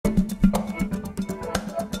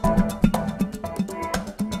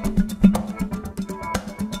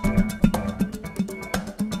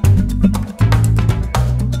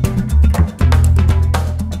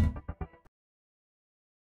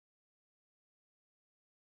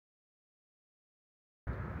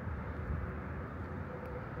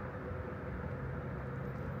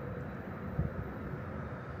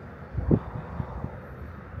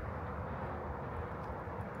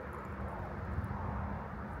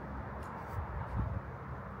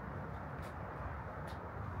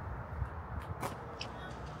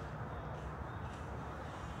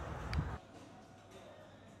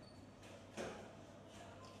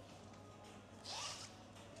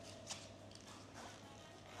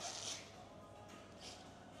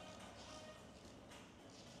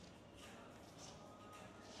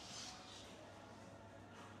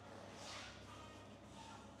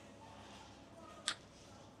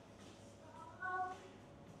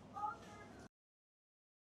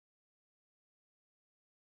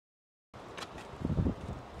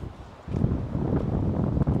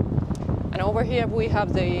And over here we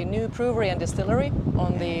have the new brewery and distillery.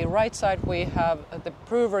 On the right side we have the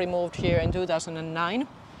brewery moved here in 2009,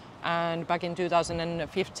 and back in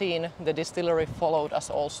 2015 the distillery followed us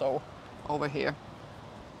also over here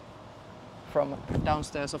from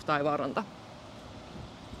downstairs of Taivaaranta.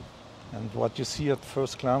 And what you see at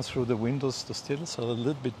first glance through the windows, the stills are a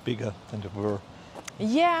little bit bigger than they were.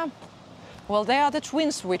 Yeah, well, they are the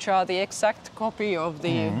twins, which are the exact copy of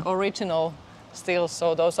the original stills.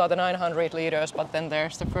 So those are the 900 liters, but then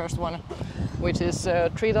there's the first one, which is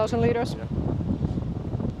 3,000 liters. Yeah.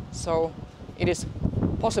 So it is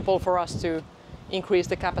possible for us to increase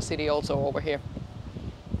the capacity also over here.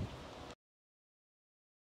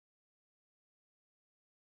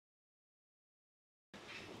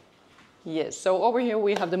 Yes, so over here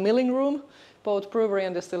we have the milling room. Both brewery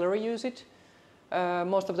and distillery use it.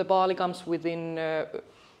 Most of the barley comes within a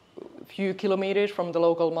few kilometers from the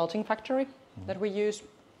local malting factory that we use.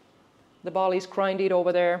 The barley is grinded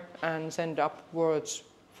over there and sent upwards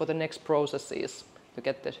for the next processes to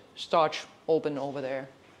get the starch open over there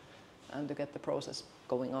and to get the process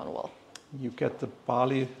going on well. You get the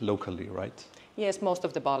barley locally, right? Yes, most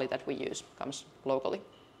of the barley that we use comes locally.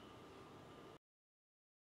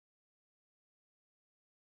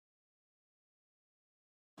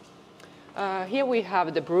 Here we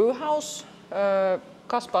have the brew house,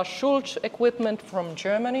 Kaspar Schulz equipment from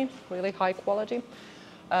Germany, really high quality.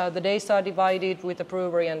 The days are divided with the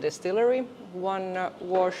brewery and distillery. One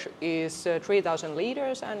wash is 3,000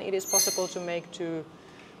 liters, and it is possible to make 2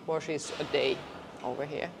 washes a day over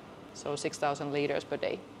here, so 6,000 liters per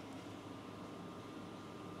day.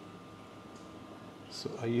 So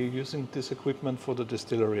are you using this equipment for the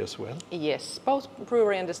distillery as well? Yes, both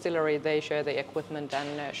brewery and distillery, they share the equipment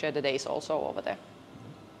and share the days also over there.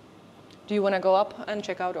 Do you want to go up and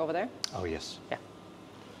check out over there? Oh, yes. Yeah.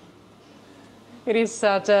 It is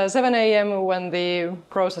at 7 a.m. when the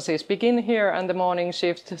processes begin here and the morning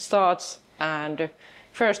shift starts. And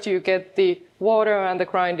first you get the water and the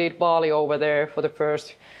grinded barley over there for the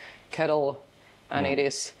first kettle, and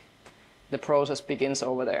the process begins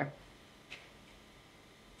over there.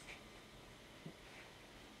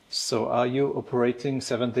 So are you operating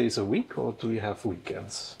 7 days a week, or do you have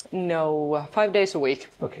weekends? No, 5 days a week.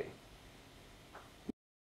 Okay.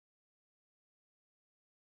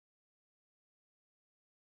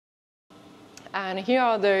 And here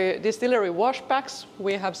are the distillery washbacks.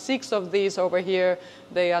 We have 6 of these over here.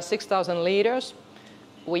 They are 6,000 liters.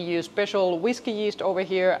 We use special whiskey yeast over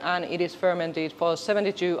here, and it is fermented for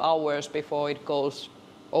 72 hours before it goes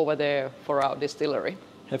over there for our distillery.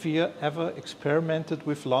 Have you ever experimented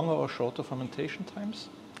with longer or shorter fermentation times?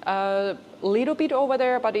 A little bit over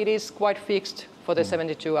there, but it is quite fixed for the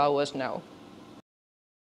 72 hours now.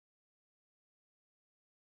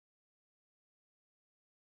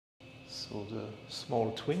 So the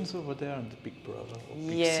small twins over there and the big brother or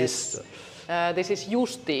big Yes. sister. This is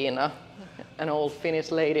Justiina, an old Finnish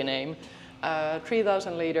lady name.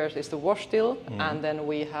 3,000 liters is the wash still, and then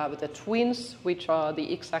we have the twins, which are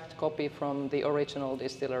the exact copy from the original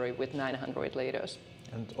distillery with 900 liters.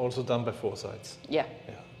 And also done by foresights. Yeah.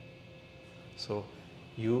 So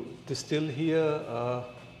you distill here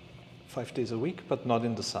 5 days a week, but not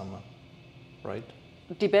in the summer, right?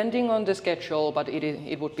 Depending on the schedule, but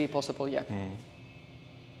it would be possible, yeah.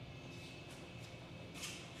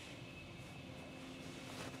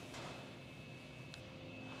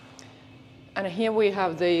 And here we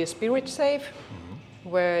have the spirit safe,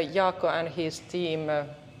 where Jaakko and his team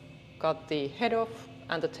got the head off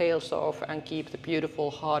and the tails off and keep the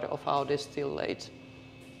beautiful heart of our distillate,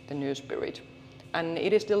 the new spirit. And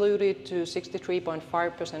it is diluted to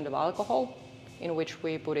 63.5% of alcohol, in which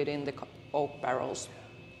we put it in the oak barrels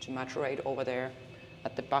to maturate over there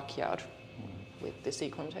at the backyard with the sea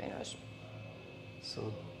containers.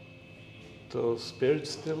 So those spirit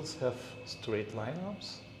stills have straight line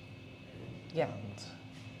arms? Yeah. And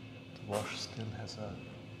the wash still has a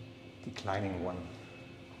declining one.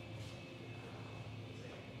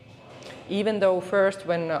 Even though first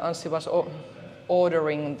when Anssi was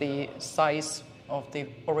ordering the size of the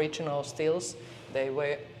original stills, they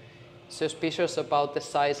were suspicious about the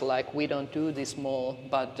size, like we don't do this small,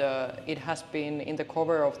 but it has been in the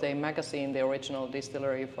cover of the magazine, the original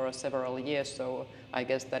distillery, for several years, so I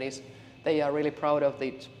guess they are really proud of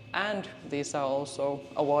it. And these are also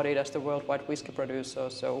awarded as the worldwide whiskey producer,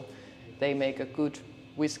 so they make a good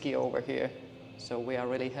whiskey over here. So we are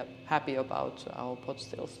really happy about our pot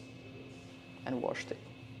stills and wash still.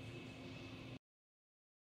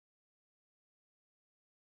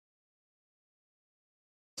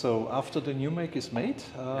 So after the new make is made,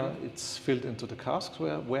 it's filled into the casks.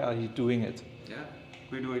 Where are you doing it? Yeah,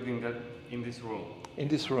 We do it in this room. In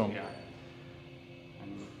this room? Yeah.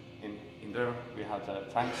 And in there we have the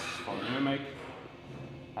tanks for new make,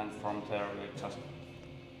 and from there we just...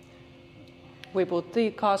 We put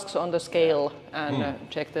the casks on the scale and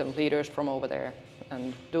check the liters from over there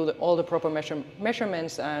and do all the proper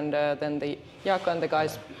measurements, and then the Jaakko and the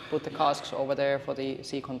guys put the casks over there for the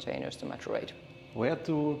sea containers to maturate. Where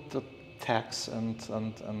do the tax and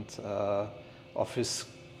office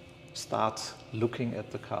start looking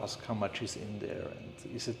at the cask, how much is in there?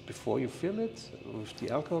 And is it before you fill it with the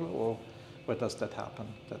alcohol, or where does that happen,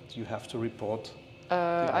 that you have to report?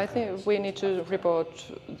 I think we need to report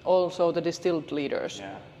also the distilled liters.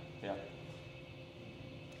 Yeah, yeah.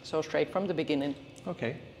 So straight from the beginning.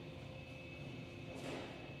 Okay.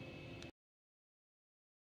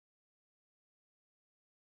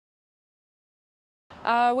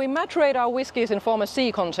 We maturate our whiskies in former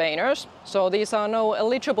sea containers, so these are no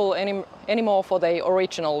eligible anymore for their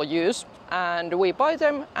original use, and we buy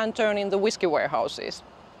them and turn in the whiskey warehouses.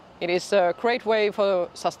 It is a great way for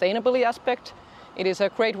sustainability aspect. It is a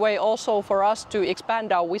great way also for us to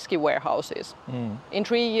expand our whiskey warehouses. In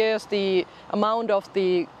 3 years, the amount of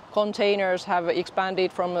the containers have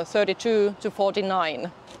expanded from 32 to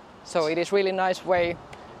 49. So it is really nice way,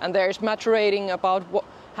 and there is maturating about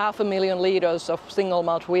 500,000 liters of single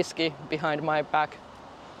malt whiskey behind my back.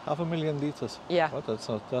 500,000 liters? Yeah. Well,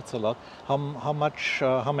 that's a lot.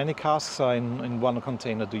 How many casks are in one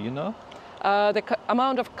container, do you know? The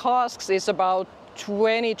amount of casks is about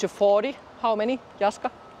 20 to 40. How many, Jaska?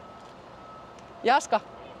 Jaska?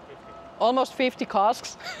 Almost 50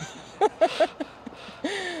 casks.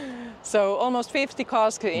 So almost 50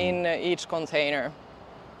 casks in each container.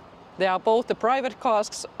 There are both the private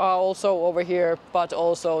casks are also over here, but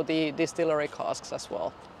also the distillery casks as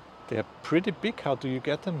well. They're pretty big. How do you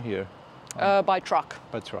get them here? By truck.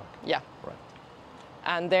 By truck? Yeah. Right.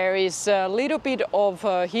 And there is a little bit of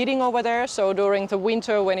heating over there, so during the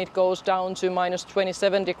winter when it goes down to minus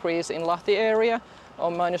 27 degrees in Lahti area, or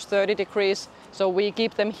minus 30 degrees, so we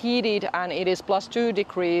keep them heated and it is plus 2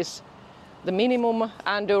 degrees the minimum,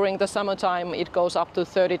 and during the summertime it goes up to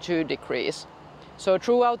 32 degrees. So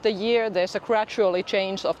throughout the year there's a gradually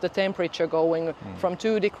change of the temperature going from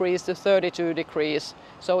 2 degrees to 32 degrees.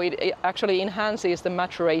 So it actually enhances the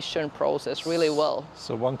maturation process really well.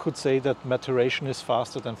 So one could say that maturation is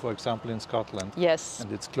faster than, for example, in Scotland. Yes.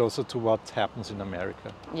 And it's closer to what happens in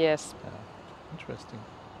America. Yes. Yeah. Interesting.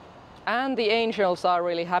 And the angels are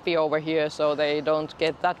really happy over here, so they don't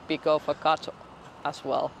get that big of a cut as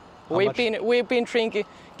well. We've been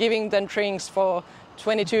giving them drinks for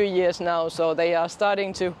 22 years now, so they are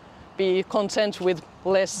starting to be content with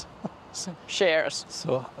less shares.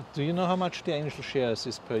 So do you know how much the angel shares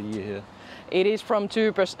is per year here? It is from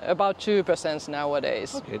about 2%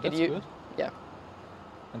 nowadays. Okay, that's good. Yeah.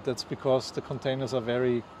 And that's because the containers are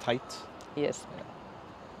very tight? Yes. Yeah.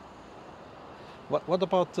 What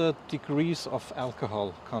about the degrees of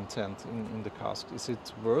alcohol content in the cask? Is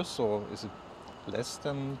it worse or is it less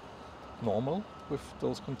than normal with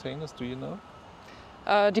those containers? Do you know?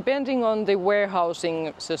 Depending on the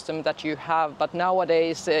warehousing system that you have, but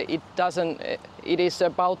nowadays it doesn't. It is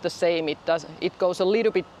about the same. It goes a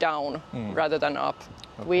little bit down rather than up.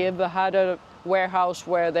 Okay. We have had a warehouse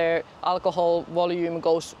where the alcohol volume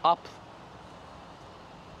goes up,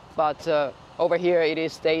 but over here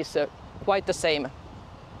it stays quite the same.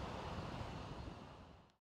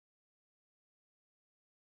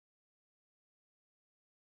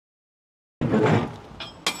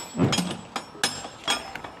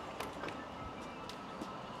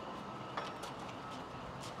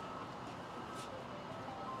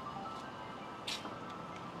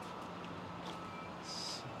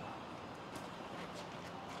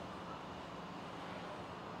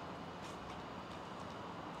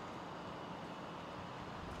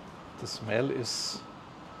 The smell is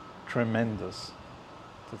tremendous.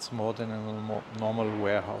 That's more than in a normal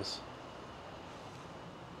warehouse.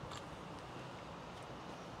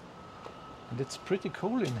 And it's pretty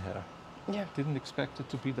cool in here. Yeah. Didn't expect it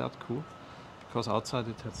to be that cool, because outside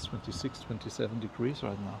it has 26, 27 degrees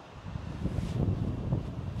right now.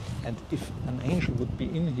 And if an angel would be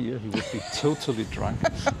in here, he would be totally drunk.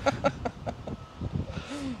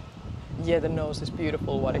 Yeah, the nose is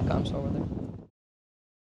beautiful what it comes over there.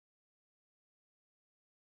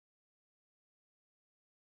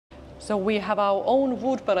 So we have our own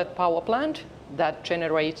wood pellet power plant that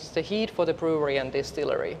generates the heat for the brewery and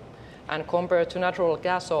distillery. And compared to natural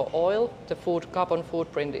gas or oil, the carbon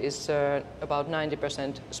footprint is about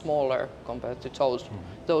 90% smaller compared to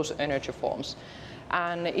those energy forms.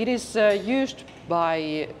 And it is used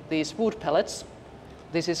by these wood pellets.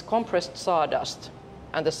 This is compressed sawdust.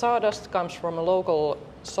 And the sawdust comes from a local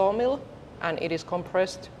sawmill, and it is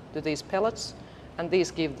compressed to these pellets, and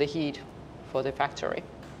these give the heat for the factory.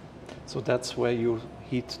 So that's where you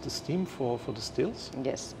heat the steam for the stills?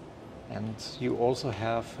 Yes. And you also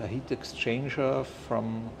have a heat exchanger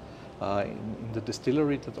from in the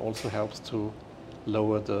distillery that also helps to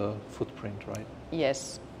lower the footprint, right?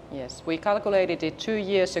 Yes, yes. We calculated it 2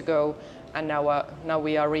 years ago, and now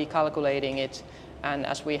we are recalculating it. And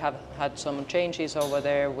as we have had some changes over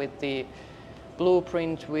there with the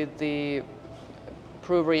blueprint, with the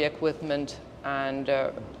brewery equipment, and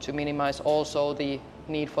to minimize also the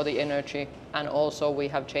need for the energy, and also we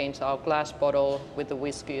have changed our glass bottle with the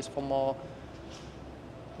whiskies for more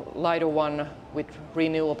lighter one with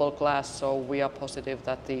renewable glass, so we are positive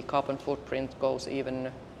that the carbon footprint goes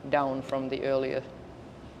even down from the earlier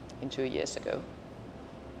in 2 years ago.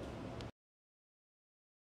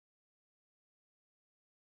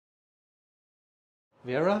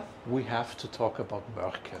 Veera, we have to talk about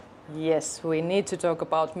Mörke. Yes, we need to talk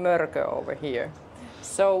about Mörke over here.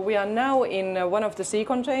 So we are now in one of the sea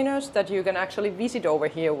containers that you can actually visit over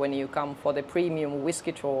here when you come for the premium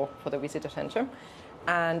whiskey tour for the visitor center.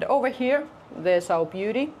 And over here, there's our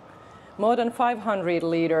beauty, more than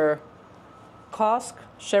 500-liter cask,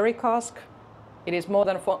 sherry cask. It is more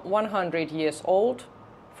than 100 years old,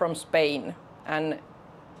 from Spain. And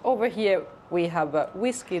over here, we have a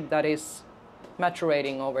whiskey that is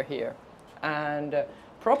maturating over here. And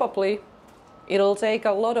probably it'll take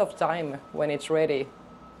a lot of time when it's ready.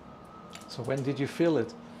 So when did you fill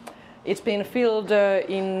it? It's been filled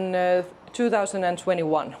in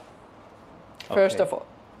 2021. 1st of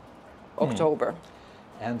October.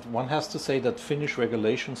 And one has to say that Finnish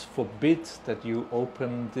regulations forbid that you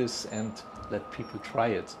open this and let people try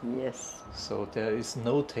it. Yes. So there is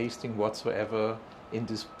no tasting whatsoever in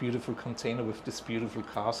this beautiful container with this beautiful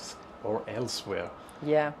casks or elsewhere.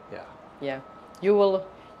 Yeah. Yeah. Yeah.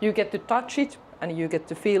 You get to touch it and you get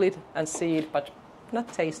to feel it and see it, but not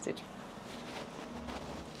taste it.